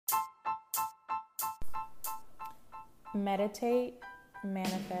Meditate,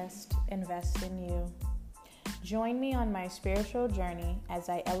 manifest, invest in you. Join me on my spiritual journey as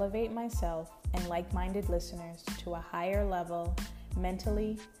I elevate myself and like-minded listeners to a higher level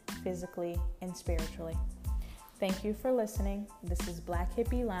mentally, physically, and spiritually. Thank you for listening. This is Black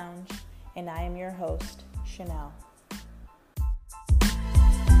Hippie Lounge, and I am your host, Chanel.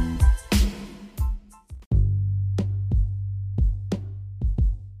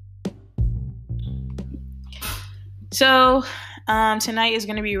 So tonight is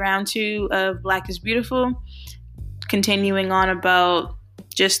going to be round 2 of Black is Beautiful, continuing on about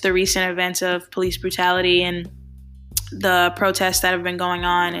just the recent events of police brutality and the protests that have been going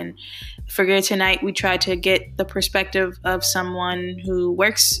on. And I figured tonight we try to get the perspective of someone who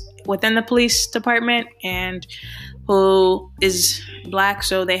works within the police department and who is Black,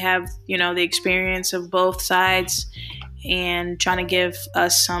 so they have, the experience of both sides, and trying to give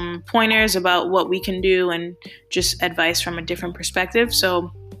us some pointers about what we can do and just advice from a different perspective.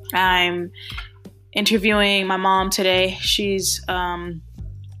 So I'm interviewing my mom today. She's a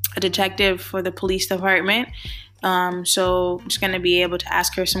detective for the police department. So I'm just going to be able to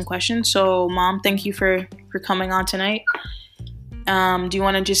ask her some questions. So Mom, thank you for coming on tonight. Do you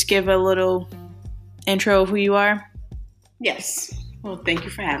want to just give a little intro of who you are? Yes. Well, thank you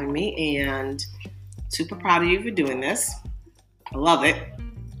for having me, and super proud of you for doing this. I love it.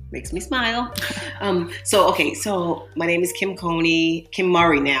 Makes me smile. So my name is Kim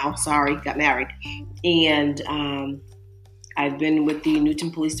Murray now. Sorry, got married. And I've been with the Newton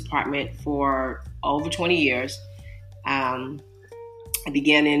Police Department for over 20 years. I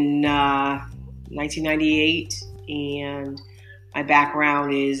began in 1998, and my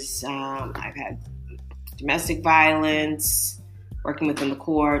background is I've had domestic violence, working within the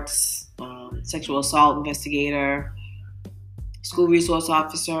courts, sexual assault investigator, school resource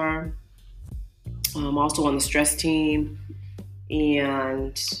officer. I'm also on the stress team,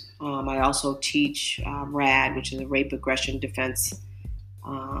 and I also teach RAD, which is a rape aggression defense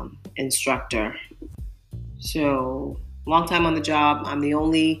instructor. So, long time on the job. I'm the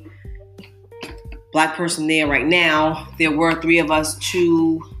only Black person there right now. There were 3 of us.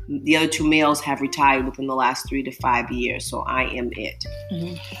 The other 2 males have retired within the last 3 to 5 years. So I am it.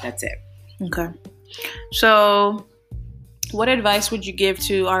 Mm-hmm. That's it. Okay. So what advice would you give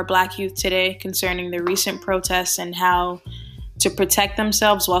to our Black youth today concerning the recent protests and how to protect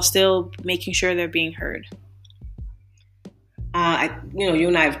themselves while still making sure they're being heard? You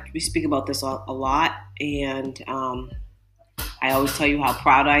and I, we speak about this a lot, and I always tell you how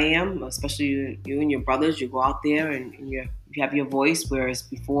proud I am, especially you and your brothers. You go out there and you have your voice, whereas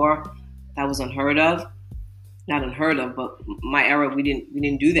before that was unheard of. Not unheard of, but my era, we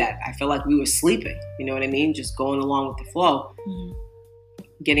didn't do that. I felt like we were sleeping. You know what I mean? Just going along with the flow,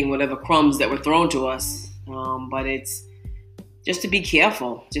 getting whatever crumbs that were thrown to us. But it's just to be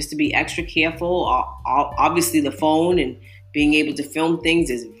careful, just to be extra careful. Obviously, the phone and being able to film things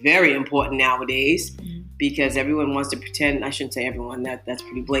is very important nowadays, because everyone wants to pretend. I shouldn't say everyone. That's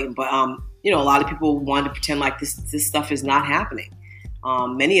pretty blatant. But a lot of people want to pretend like this stuff is not happening.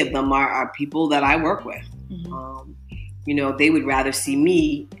 Many of them are people that I work with. They would rather see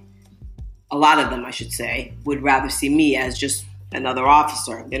me, a lot of them, I should say, would rather see me as just another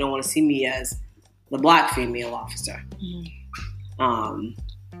officer. They don't want to see me as the Black female officer.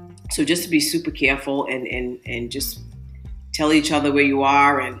 So just to be super careful and just tell each other where you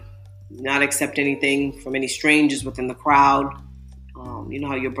are and not accept anything from any strangers within the crowd. You know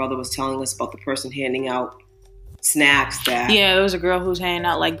how your brother was telling us about the person handing out snacks that... Yeah, there was a girl who was handing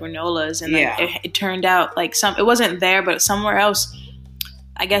out like granolas, and it turned out like it wasn't there, but somewhere else,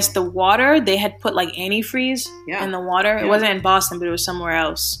 I guess the water, they had put like antifreeze in the water. It wasn't in Boston, but it was somewhere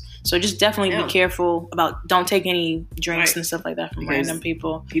else. So just definitely be careful don't take any drinks and stuff like that from random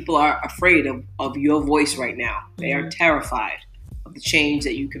people. People are afraid of your voice right now. They are terrified of the change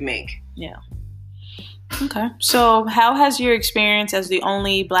that you can make. Yeah. Okay. So how has your experience as the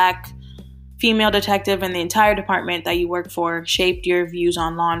only Black female detective in the entire department that you work for shaped your views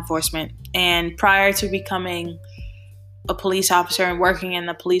on law enforcement? And prior to becoming a police officer and working in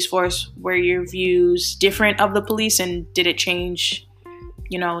the police force, were your views different of the police, and did it change,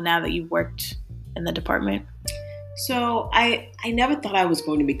 now that you've worked in the department? So I never thought I was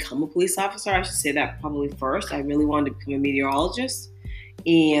going to become a police officer. I should say that probably first. I really wanted to become a meteorologist,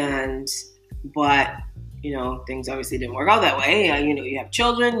 but things obviously didn't work out that way. You have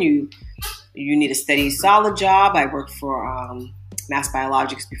children, you need a steady, solid job. I worked for Mass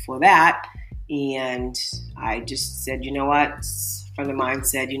Biologics before that, and I just said, you know what? A friend of mine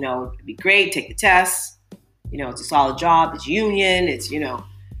said, it'd be great, take the test. It's a solid job. It's union. It's,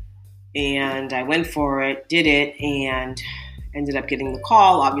 And I went for it, did it, and ended up getting the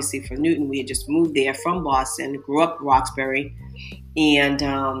call, obviously, for Newton. We had just moved there from Boston, grew up in Roxbury. And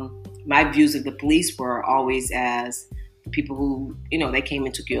my views of the police were always as the people who, they came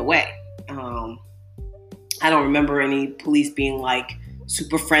and took you away. I don't remember any police being like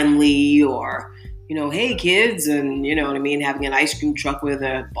super friendly or, hey kids, and you know what I mean, having an ice cream truck with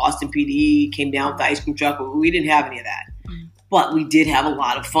a Boston PD came down with the ice cream truck. We didn't have any of that. But we did have a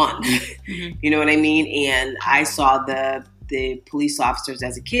lot of fun. You know what I mean? And I saw the police officers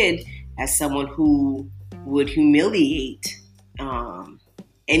as a kid as someone who would humiliate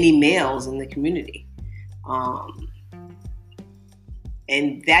any males in the community.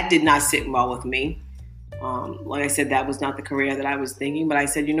 And that did not sit well with me. Like I said, that was not the career that I was thinking. But I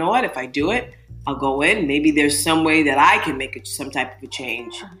said, you know what? If I do it, I'll go in. Maybe there's some way that I can make some type of a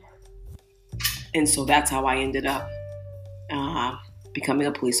change. And so that's how I ended up becoming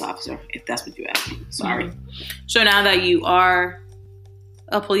a police officer, if that's what you asked me. Sorry. So now that you are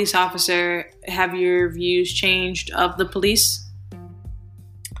a police officer, have your views changed of the police?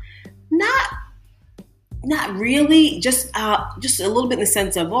 Not really. Just a little bit in the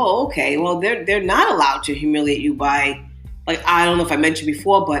sense of, okay, well, they're not allowed to humiliate you by, like, I don't know if I mentioned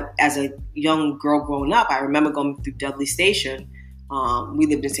before, but as a young girl growing up, I remember going through Dudley Station. We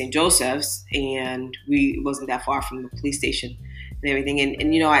lived in St. Joseph's, and it wasn't that far from the police station and everything.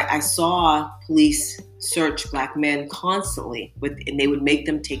 And I saw police search black men constantly, and they would make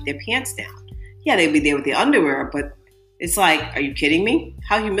them take their pants down. Yeah, they'd be there with their underwear, but it's like, are you kidding me?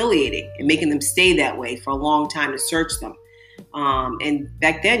 How humiliating, and making them stay that way for a long time to search them. And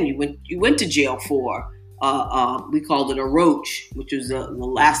back then, you went to jail for we called it a roach, which was the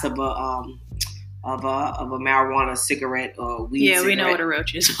last of a marijuana cigarette or weed cigarette. We know what a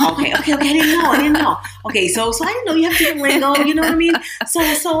roach is. Okay, I didn't know. Okay, so I didn't know you have to get lingo, you know what I mean? So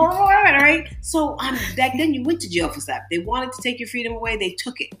all right. So back then you went to jail for that. They wanted to take your freedom away, they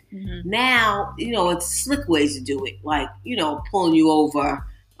took it. Mm-hmm. Now, it's slick ways to do it, like, pulling you over,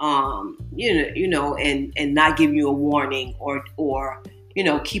 and not giving you a warning or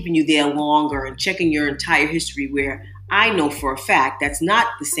keeping you there longer and checking your entire history, where I know for a fact that's not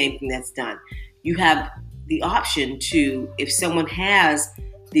the same thing that's done. You have the option to, if someone has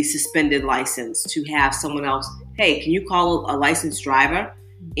the suspended license, to have someone else, hey, can you call a licensed driver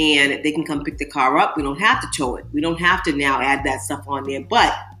and they can come pick the car up? We don't have to tow it. We don't have to now add that stuff on there,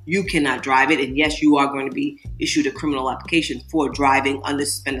 but you cannot drive it. And yes, you are going to be issued a criminal application for driving under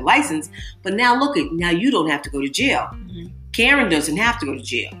suspended license. But now now you don't have to go to jail. Mm-hmm. Karen doesn't have to go to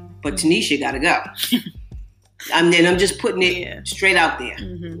jail, but Tanisha got to go. I'm just putting it straight out there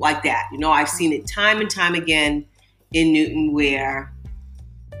like that. I've seen it time and time again in Newton where,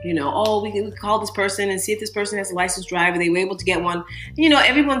 we can call this person and see if this person has a licensed driver. They were able to get one.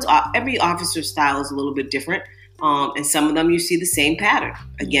 Every officer's style is a little bit different. And some of them you see the same pattern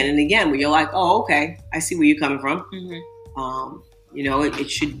again and again where you're like, oh, okay, I see where you're coming from. Mm-hmm.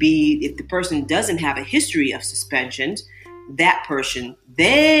 It should be, if the person doesn't have a history of suspensions, that person,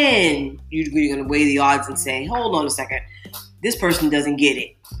 then you're going to weigh the odds and say, hold on a second, this person doesn't get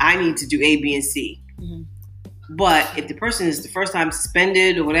it. I need to do A, B, and C. Mm-hmm. But if the person is the first time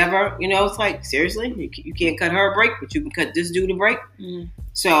suspended or whatever, it's like, seriously, you can't cut her a break, but you can cut this dude a break. Mm-hmm.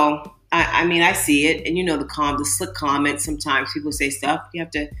 So, I see it. And the slick comments, sometimes people say stuff. You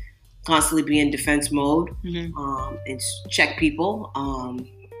have to constantly be in defense mode and check people.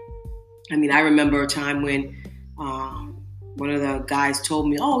 I remember a time when one of the guys told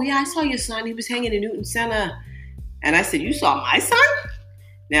me, oh, yeah, I saw your son. He was hanging in Newton Center. And I said, you saw my son?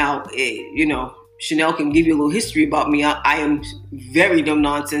 Now, Chanel can give you a little history about me. I am very dumb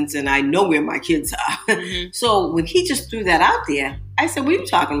nonsense, and I know where my kids are. Mm-hmm. So when he just threw that out there, I said, what are you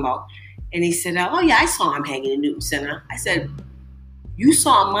talking about? And he said, oh, yeah, I saw him hanging in Newton Center. I said, you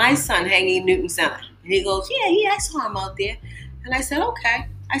saw my son hanging in Newton Center? And he goes, yeah, I saw him out there. And I said, okay.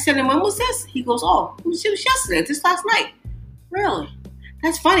 I said, and when was this? He goes, oh, it was yesterday, just last night. Really?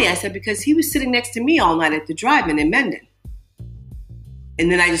 That's funny. I said, because he was sitting next to me all night at the drive-in in Mendon.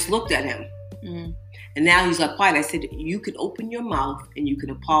 And then I just looked at him. Mm-hmm. And now he's like, quiet. I said, you can open your mouth and you can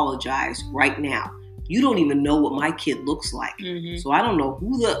apologize right now. You don't even know what my kid looks like. Mm-hmm. So I don't know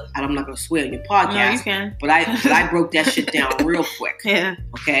I'm not going to swear on your podcast. No, you can. But I broke that shit down real quick. Yeah.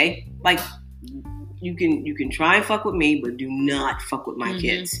 Okay? Like, you can try and fuck with me, but do not fuck with my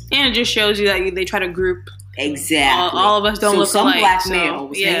kids. And it just shows you that they try to group. Exactly. All of us don't look some alike. Black male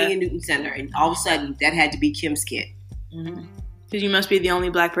was hanging in Newton Center, and all of a sudden, that had to be Kim's kid. Mm-hmm. Because you must be the only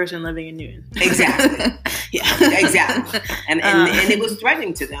black person living in Newton. Exactly. Yeah, exactly. And it was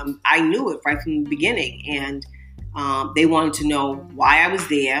threatening to them. I knew it right from the beginning. And they wanted to know why I was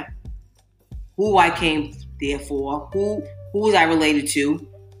there, who I came there for, who was I related to,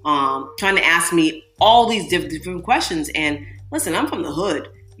 trying to ask me all these different questions. And listen, I'm from the hood.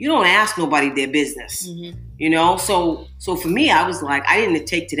 You don't ask nobody their business, you know? So for me, I was like, I didn't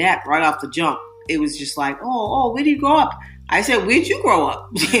take to that right off the jump. It was just like, oh, where did you grow up? I said, where'd you grow up?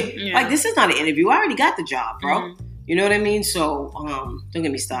 Yeah. Like, this is not an interview. I already got the job, bro. You know what I mean? So, don't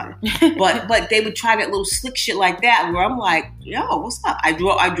get me started. But they would try that little slick shit like that where I'm like, yo, what's up? I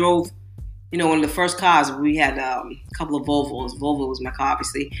drove, you know, one of the first cars, we had a couple of Volvos. Volvo was my car,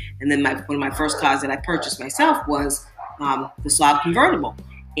 obviously. And then one of my first cars that I purchased myself was the Saab convertible.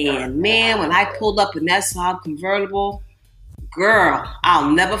 And man, when I pulled up in that Saab convertible, girl, I'll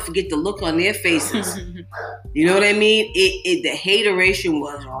never forget the look on their faces. You know what I mean? The hateration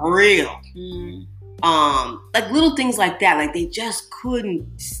was real. Like little things like that, like they just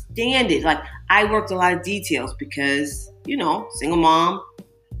couldn't stand it. Like I worked a lot of details because, you know, single mom,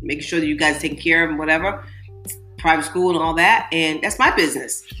 making sure that you guys taking care of and whatever, private school and all that, and that's my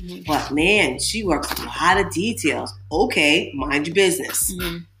business. But man, she works a lot of details. Okay, mind your business.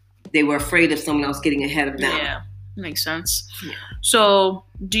 They were afraid of someone else getting ahead of them. Yeah, makes sense. Yeah. So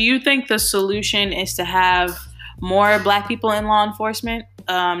do you think the solution is to have more Black people in law enforcement,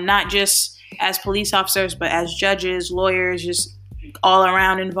 not just as police officers, but as judges, lawyers, just all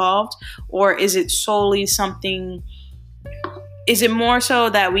around involved? Or is it solely something, is it more so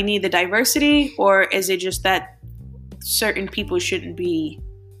that we need the diversity, or is it just that certain people shouldn't be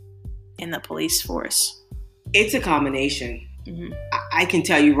in the police force? It's a combination. I can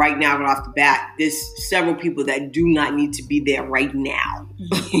tell you right now, right off the bat, there's several people that do not need to be there right now.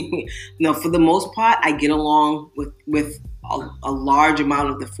 No, for the most part, I get along with a large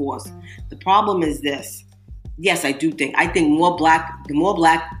amount of the force. The problem is this. Yes, I think the more black,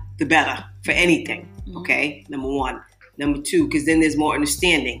 the better for anything. Okay, number one. Number two, because then there's more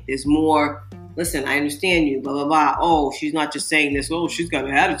understanding. There's more, listen, I understand you, blah, blah, blah. Oh, she's not just saying this. Oh, she's got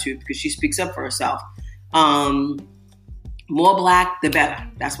an attitude because she speaks up for herself. More Black, the better.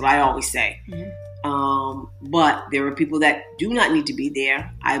 That's what I always say. But there are people that do not need to be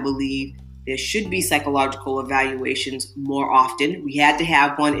there. I believe there should be psychological evaluations more often. We had to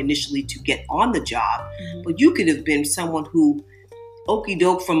have one initially to get on the job. But you could have been someone who, okie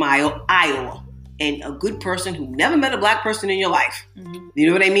doke from Iowa, and a good person who never met a Black person in your life. You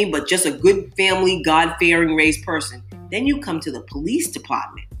know what I mean? But just a good family, God-fearing, raised person. Then you come to the police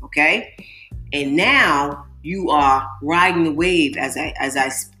department, okay? And now you are riding the wave, as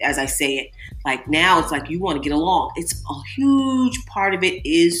I say it. Like now it's like you want to get along. It's a huge part of it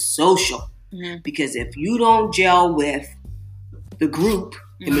is social. Because if you don't gel with the group,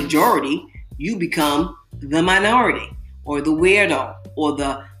 the majority, you become the minority or the weirdo or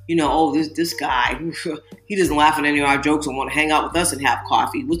the, you know, oh, this guy, he doesn't laugh at any of our jokes and want to hang out with us and have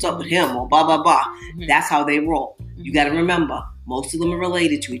coffee. What's up with him? Or blah, blah, blah. That's how they roll. You got to remember, most of them are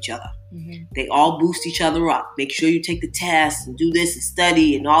related to each other. They all boost each other up. Make sure you take the test and do this and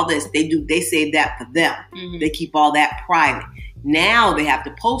study and all this. They save that for them. They keep all that private. Now they have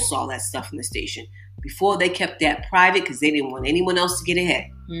to post all that stuff in the station. Before they kept that private because they didn't want anyone else to get ahead.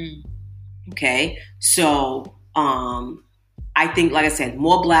 Okay? So, I think, like I said,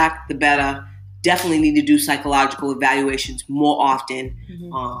 more Black, the better. Definitely need to do psychological evaluations more often.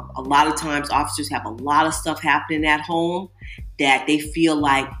 A lot of times officers have a lot of stuff happening at home that they feel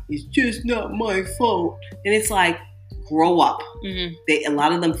like it's just not my fault. And it's like, grow up. A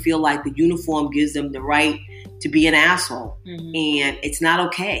lot of them feel like the uniform gives them the right to be an asshole. And it's not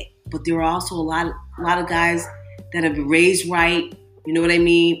okay. But there are also a lot of guys that have been raised right, you know what I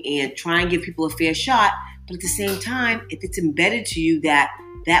mean, and try and give people a fair shot. But at the same time, if it's embedded to you that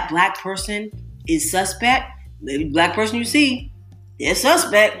Black person is suspect, the Black person you see, they're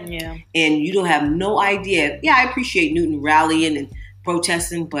suspect. Yeah. And you don't have no idea. Yeah, I appreciate Newton rallying and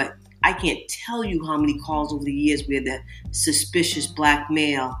protesting, but I can't tell you how many calls over the years where the suspicious Black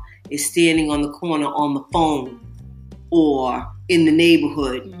male is standing on the corner on the phone or in the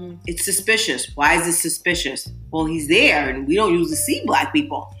neighborhood. It's suspicious. Why is it suspicious? Well, he's there and we don't usually see Black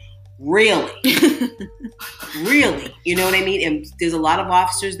people. Really? Really? You know what I mean? And there's a lot of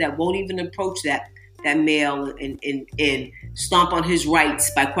officers that won't even approach that male and stomp on his rights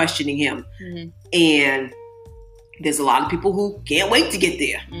by questioning him. And there's a lot of people who can't wait to get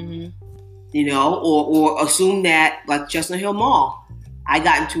there. You know, or assume that, like Chestnut Hill Mall, I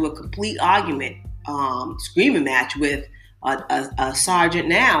got into a complete argument, screaming match with a sergeant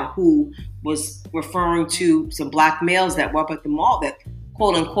now who was referring to some Black males that were up at the mall that,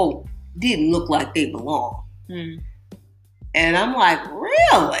 quote unquote, didn't look like they belong. And I'm like,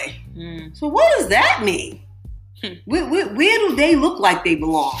 really? So what does that mean? Where do they look like they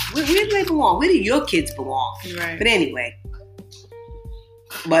belong? Where do they belong? Where do your kids belong? Right. But anyway.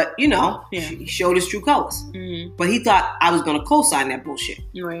 But, he showed his true colors. Mm-hmm. But he thought I was going to co-sign that bullshit.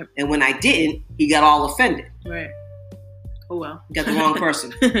 Right. And when I didn't, he got all offended. Right. Oh, well. Got the wrong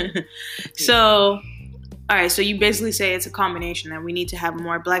person. So, all right. So you basically say it's a combination that we need to have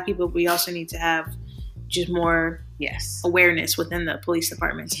more Black people. But we also need to have just more awareness within the police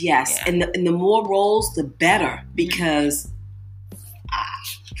departments. Yes. Yeah. And the more roles, the better. Because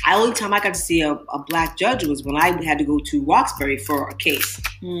the only time I got to see a Black judge was when I had to go to Roxbury for a case.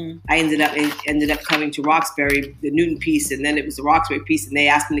 I ended up coming to Roxbury, the Newton piece, and then it was the Roxbury piece, and they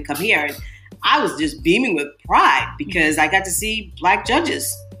asked me to come here. And I was just beaming with pride because I got to see Black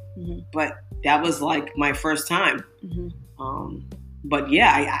judges. Mm-hmm. But that was like my first time. Mm-hmm. But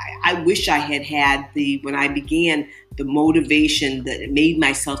yeah, I wish I had when I began, the motivation that made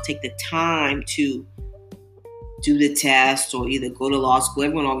myself take the time to do the test or either go to law school.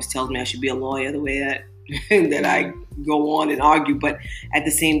 Everyone always tells me I should be a lawyer the way that that I go on and argue. But at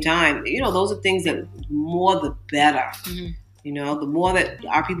the same time, those are things that more the better. Mm-hmm. The more that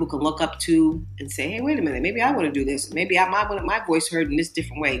our people can look up to and say, hey, wait a minute, maybe I want to do this. Maybe I might want my voice heard in this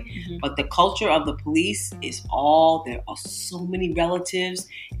different way. Mm-hmm. But the culture of the police is there are so many relatives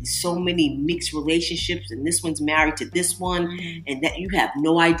and so many mixed relationships, and this one's married to this one, and that you have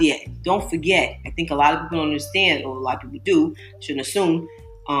no idea. And don't forget, I think a lot of people don't understand, or a lot of people do, shouldn't assume,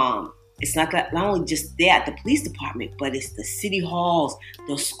 it's not only just that, the police department, but it's the city halls,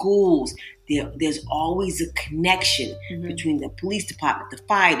 the schools. There's always a connection between the police department, the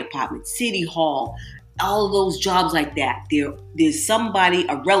fire department, city hall, all of those jobs like that. There's somebody,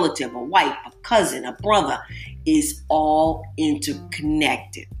 a relative, a wife, a cousin, a brother, is all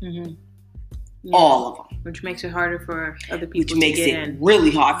interconnected. Mm-hmm. Yeah. All of them. Which makes it harder for other people to get in. Which makes it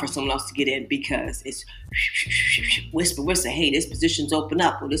really hard for someone else to get in because it's whisper, hey, this position's open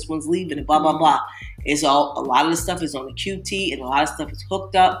up, or this one's leaving, and blah, blah, blah. A lot of the stuff is on the QT, and a lot of stuff is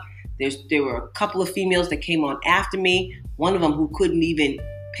hooked up. There were a couple of females that came on after me. One of them who couldn't even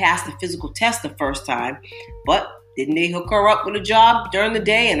pass the physical test the first time. But didn't they hook her up with a job during the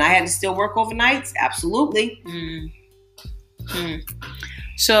day and I had to still work overnights? Absolutely.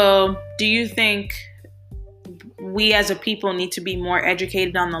 So do you think we as a people need to be more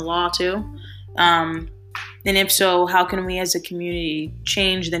educated on the law too? And if so, how can we as a community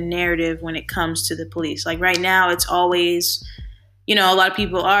change the narrative when it comes to the police? Like right now, it's always... a lot of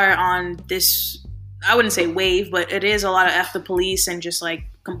people are on this, I wouldn't say wave, but it is a lot of F the police and just like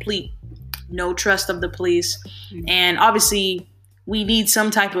complete no trust of the police. Mm-hmm. And obviously we need some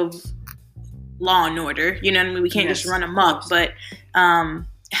type of law and order, what I mean? We can't just run amok, but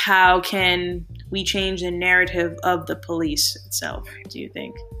how can we change the narrative of the police itself, do you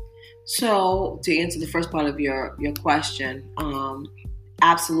think? So to answer the first part of your question,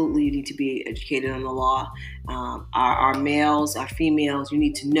 absolutely, you need to be educated on the law. Our males, our females, you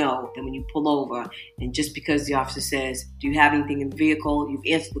need to know that when you pull over, and just because the officer says, do you have anything in the vehicle? You've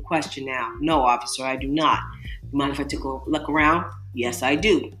answered the question now. No, officer, I do not. You mind if I take a look around? Yes, I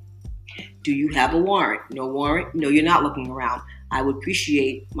do. Do you have a warrant? No warrant? No, you're not looking around. I would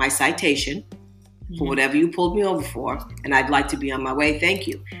appreciate my citation for whatever you pulled me over for, and I'd like to be on my way. Thank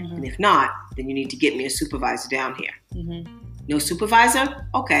you. Mm-hmm. And if not, then you need to get me a supervisor down here. Mm-hmm. No supervisor?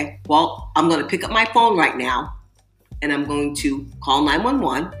 Okay. Well, I'm going to pick up my phone right now and I'm going to call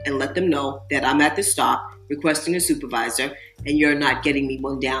 911 and let them know that I'm at this stop requesting a supervisor and you're not getting me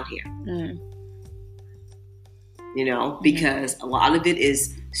one down here. Mm. Because a lot of it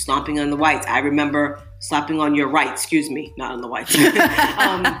is stomping on the whites. I remember stomping on your right, not on the whites.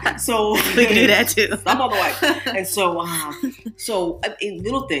 So we can do that too. Stomp on the whites. And so in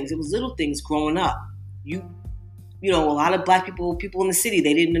little things, it was little things growing up. A lot of Black people in the city,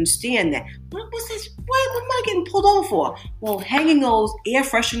 they didn't understand that. What was this? What am I getting pulled over for? Well, hanging those air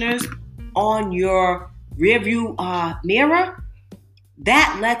fresheners on your rear view mirror,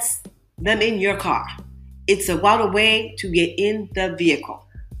 that lets them in your car. It's about a way to get in the vehicle.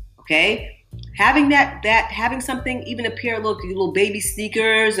 Okay? Having having something, even a pair of little baby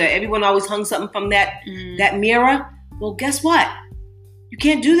sneakers, or everyone always hung something from that mirror. Well, guess what? You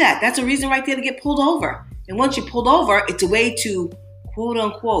can't do that. That's a reason right there to get pulled over. And once you're pulled over, it's a way to, quote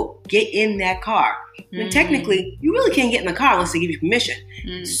unquote, get in that car. And technically, you really can't get in the car unless they give you permission.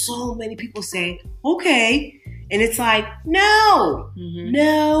 So many people say, okay. And it's like, no.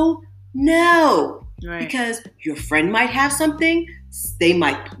 Right. Because your friend might have something.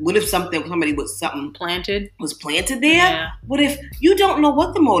 What if somebody with something was planted there? Yeah. What if you don't know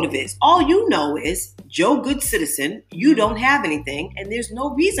what the motive is? All you know is Joe Good citizen. You don't have anything, and there's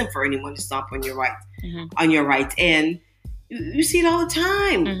no reason for anyone to stomp on your rights. And you see it all the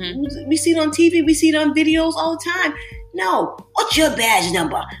time. We see it on TV. We see it on videos all the time. No, what's your badge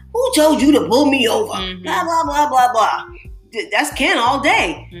number? Who told you to pull me over? Blah blah blah blah blah. That's Ken all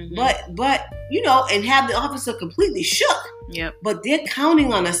day. But you know, and have the officer completely shook. Yep. But they're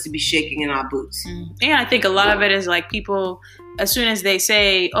counting on us to be shaking in our boots. And I think a lot of it is like people, as soon as they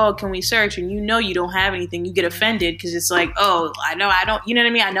say, "Oh, can we search?" and you know you don't have anything, you get offended because it's like, "Oh, I know I don't." You know what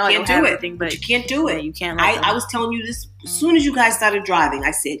I mean? I know I don't have anything, but you can't do it. You can't. I was telling you this as soon as you guys started driving.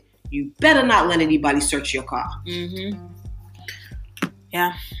 I said, "You better not let anybody search your car."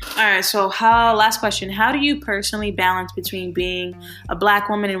 Yeah. All right. So, last question. How do you personally balance between being a Black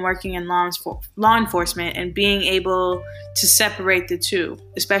woman and working in law enforcement and being able to separate the two,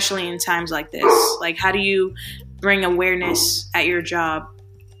 especially in times like this? Like, how do you bring awareness at your job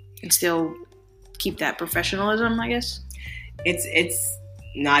and still keep that professionalism, I guess? It's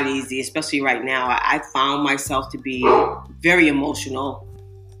not easy, especially right now. I found myself to be very emotional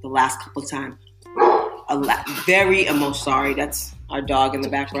the last couple of times. Very emotional. Sorry, that's our dog in the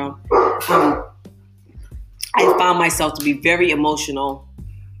background. I found myself to be very emotional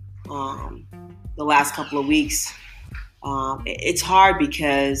the last couple of weeks. It's hard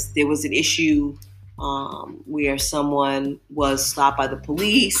because there was an issue where someone was stopped by the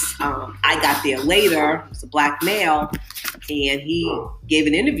police. I got there later. It was a Black male, and he gave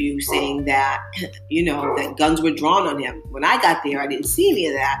an interview saying that, you know, that guns were drawn on him. When I got there, I didn't see any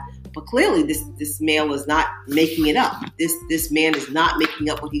of that. But clearly, this male is not making it up. This man is not making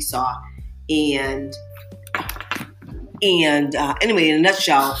up what he saw. And anyway, in a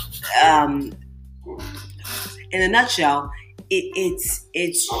nutshell, it's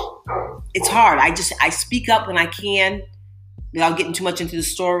hard. I speak up when I can, without getting too much into the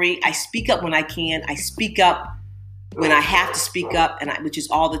story. I speak up when I can. I speak up when I have to speak up, which is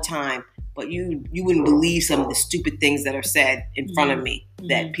all the time. But you wouldn't believe some of the stupid things that are said in front of me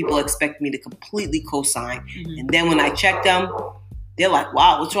that people expect me to completely co-sign. And then when I check them, they're like,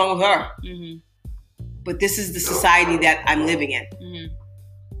 wow, what's wrong with her? But this is the society that I'm living in.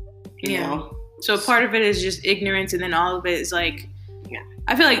 You know? So part of it is just ignorance, and then all of it is like,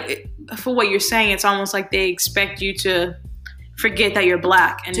 I feel like for what you're saying, it's almost like they expect you to forget that you're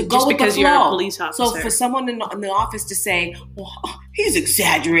Black, and just because you're a police officer. So for someone in the office to say, "Well, he's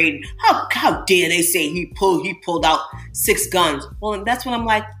exaggerating. How dare they say he pulled out 6 guns?" Well, that's when I'm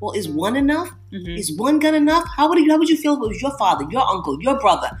like, well, is one enough? Is one gun enough? How would you feel if it was your father, your uncle, your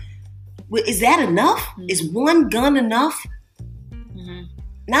brother? Is that enough? Is one gun enough?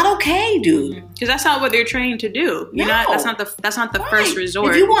 Not okay, dude. Because that's not what they're trained to do. You know, that's not the first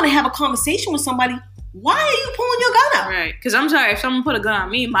resort. If you want to have a conversation with somebody, why are you pulling your gun out? Right. Because I'm sorry, if someone put a gun on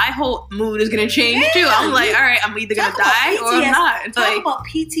me, my whole mood is going to change too. I'm like, all right, I'm either going to die or I'm not. It's talk about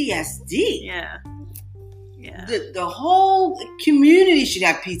PTSD. Yeah. The whole community should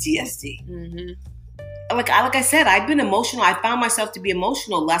have PTSD. Like I said, I've been emotional. I found myself to be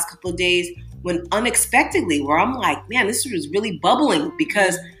emotional the last couple of days when unexpectedly, where I'm like, man, this was really bubbling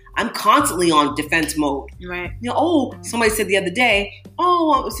because I'm constantly on defense mode. Right. You know, somebody said the other day,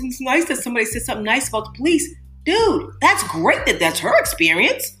 it's nice that somebody said something nice about the police. Dude, that's great that that's her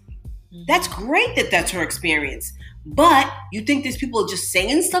experience. That's great that that's her experience. But you think these people are just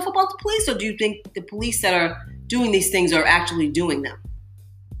saying stuff about the police, or do you think the police that are doing these things are actually doing them?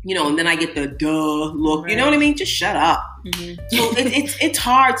 You know, and then I get the duh look. Right. You know what I mean? Just shut up. So it's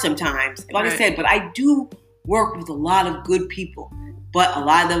hard sometimes, like I said, but I do work with a lot of good people. But a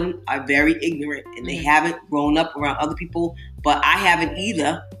lot of them are very ignorant, and they haven't grown up around other people. But I haven't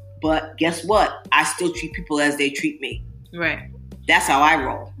either. But guess what? I still treat people as they treat me. Right. That's how I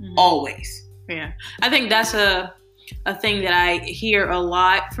roll. Always. Yeah. I think that's a thing that I hear a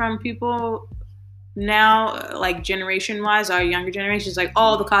lot from people now, like generation-wise, our younger generations, like,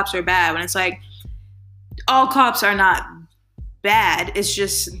 oh, the cops are bad. When it's like, all cops are not bad. It's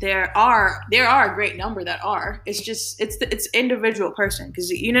just there are a great number that are. It's just it's individual person, because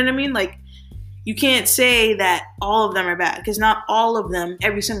you know what I mean. Like, you can't say that all of them are bad, because not all of them,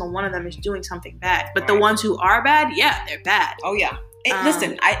 every single one of them is doing something bad. But the ones who are bad, yeah, they're bad. Oh yeah.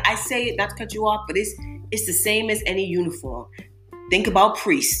 Listen, I say it not to cut you off, but it's the same as any uniform. Think about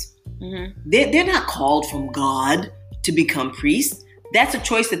priests. They're not called from God to become priests. That's a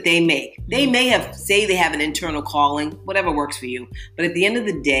choice that they make. They may say they have an internal calling, whatever works for you. But at the end of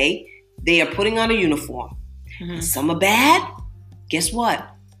the day, they are putting on a uniform. Some are bad. Guess what?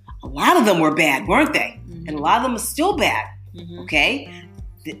 A lot of them were bad, weren't they? And a lot of them are still bad. Okay?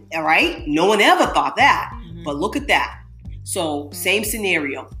 All right? No one ever thought that. But look at that. So same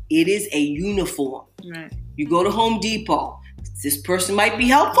scenario. It is a uniform. Right. You go to Home Depot. This person might be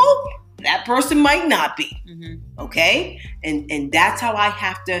helpful. That person might not be. Mm-hmm. Okay? And that's how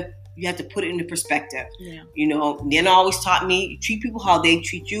you have to put it into perspective. Yeah. You know, Nana always taught me, treat people how they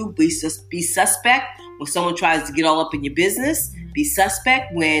treat you. Be suspect when someone tries to get all up in your business. Mm-hmm. Be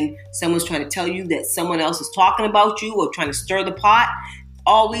suspect when someone's trying to tell you that someone else is talking about you or trying to stir the pot.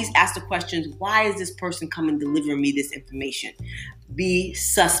 Always ask the questions, why is this person coming delivering me this information? Be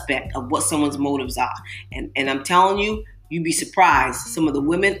suspect of what someone's motives are. And I'm telling you, you'd be surprised. Some of the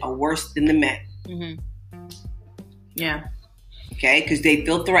women are worse than the men. Mm-hmm. Yeah. Okay? Because they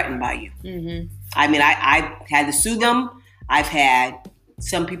feel threatened by you. Mm-hmm. I mean, I've had to sue them. I've had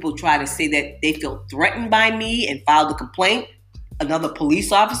some people try to say that they feel threatened by me and filed a complaint. Another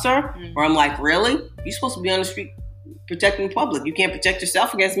police officer, where I'm like, really? You're supposed to be on the street protecting the public. You can't protect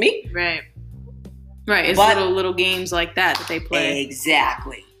yourself against me? Right. Right. It's little games like that they play.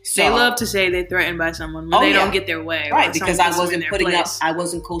 Exactly. So, they love to say they're threatened by someone when they don't get their way. Right, because I wasn't I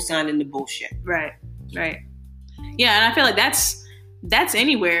wasn't co-signing the bullshit. Right. Yeah, and I feel like that's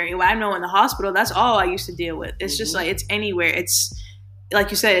anywhere. I know in the hospital, that's all I used to deal with. It's just like, it's anywhere. It's like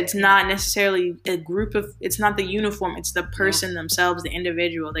you said, it's not necessarily a group of, it's not the uniform. It's the person themselves, the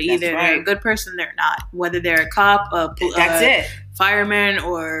individual. They're a good person, they're not. Whether they're a cop, that's it. Fireman,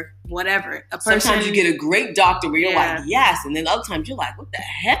 or whatever. A person. Sometimes you get a great doctor where you're like, yes. And then other times you're like, what the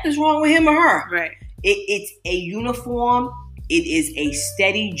heck is wrong with him or her? Right. It's a uniform. It is a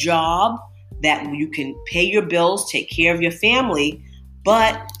steady job that you can pay your bills, take care of your family.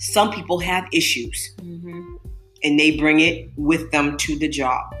 But some people have issues. Mm-hmm. And they bring it with them to the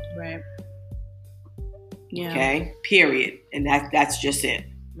job. Right. Yeah. Okay. Period. And that's just it.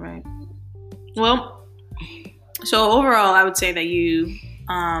 Right. Well, so overall, I would say that you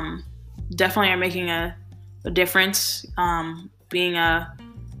definitely are making a difference. Being a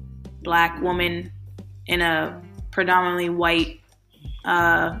Black woman in a predominantly white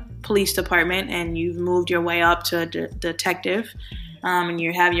police department, and you've moved your way up to detective, and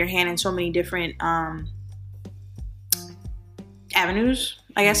you have your hand in so many different avenues,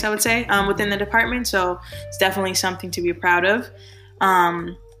 I guess I would say, within the department. So it's definitely something to be proud of.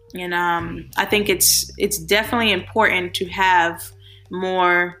 And I think it's definitely important to have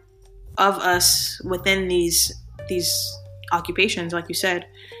more of us within these occupations, like you said,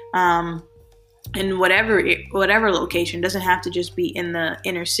 in whatever location. Doesn't have to just be in the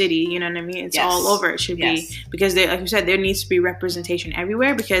inner city. You know what I mean? It's all over. It should be, because like you said, there needs to be representation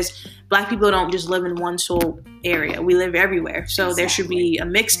everywhere, because Black people don't just live in one sole area. We live everywhere. So there should be a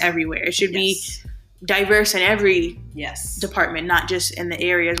mix everywhere. It should be diverse in every department, not just in the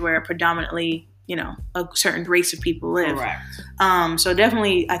areas where predominantly, a certain race of people live. Correct. So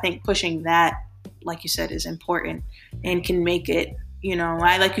definitely, I think pushing that, like you said, is important and can make it,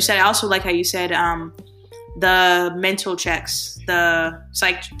 like you said, I also like how you said, the mental checks, the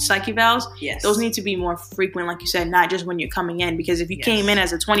psych evals, those need to be more frequent, like you said, not just when you're coming in. Because if you came in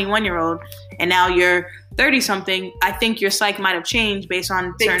as a 21-year-old and now you're 30-something, I think your psych might have changed based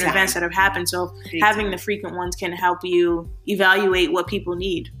on certain events that have happened. So having the frequent ones can help you evaluate what people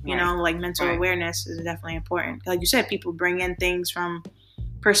need. Like mental awareness is definitely important. Like you said, people bring in things from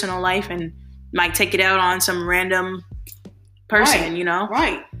personal life and might take it out on some random person,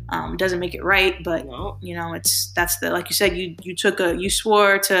 Right. Doesn't make it right, but that's like you said, you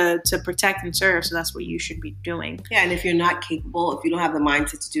swore to protect and serve, so that's what you should be doing. Yeah, and if you're not capable, if you don't have the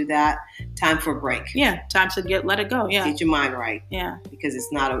mindset to do that, time for a break. Yeah, time to let it go. Yeah, get your mind right. Yeah, because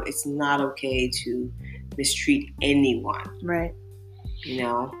it's not okay to mistreat anyone. Right.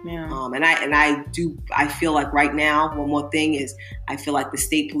 Yeah. And I feel like right now, one more thing is, I feel like the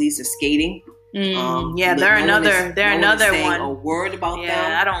state police are skating. They're another one. A word about them.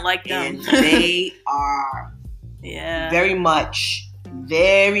 Yeah, I don't like them. And they are very much.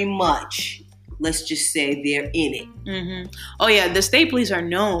 Let's just say they're in it. Mm-hmm. Oh yeah, the state police are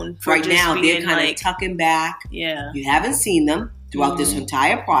known for right now. They're kind of tucking back. Yeah, you haven't seen them throughout this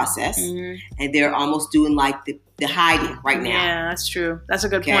entire process, and they're almost doing like the hiding right now. Yeah, that's true. That's a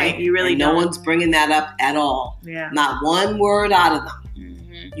good point. You really don't. No one's bringing that up at all. Yeah, not one word out of them.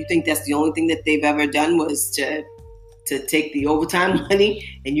 You think that's the only thing that they've ever done was to take the overtime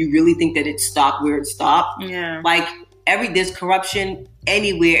money, and you really think that it stopped where it stopped? Yeah. Like there's corruption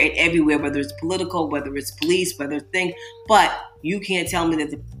anywhere and everywhere, whether it's political, whether it's police, whether it's things. But you can't tell me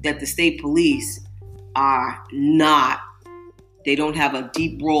that the state police are not. They don't have a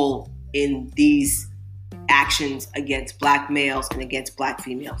deep role in these actions against Black males and against Black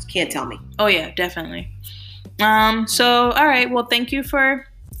females. Can't tell me. Oh yeah, definitely. So all right. Well, thank you for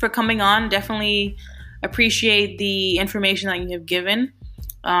coming on. Definitely appreciate the information that you have given.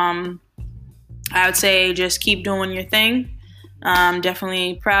 I would say just keep doing your thing.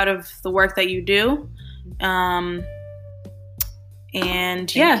 Definitely proud of the work that you do. And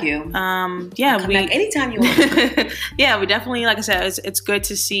Thank yeah, you. Come back anytime you want. Yeah, we definitely, like I said, it's good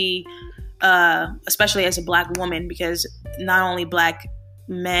to see, especially as a Black woman, because not only Black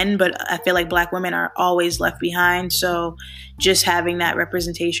men, but I feel like Black women are always left behind. So just having that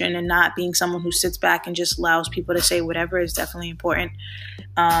representation and not being someone who sits back and just allows people to say whatever is definitely important.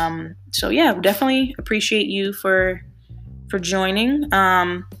 So yeah, definitely appreciate you for joining.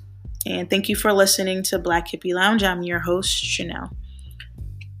 And thank you for listening to Black Hippie Lounge. I'm your host, Chanel.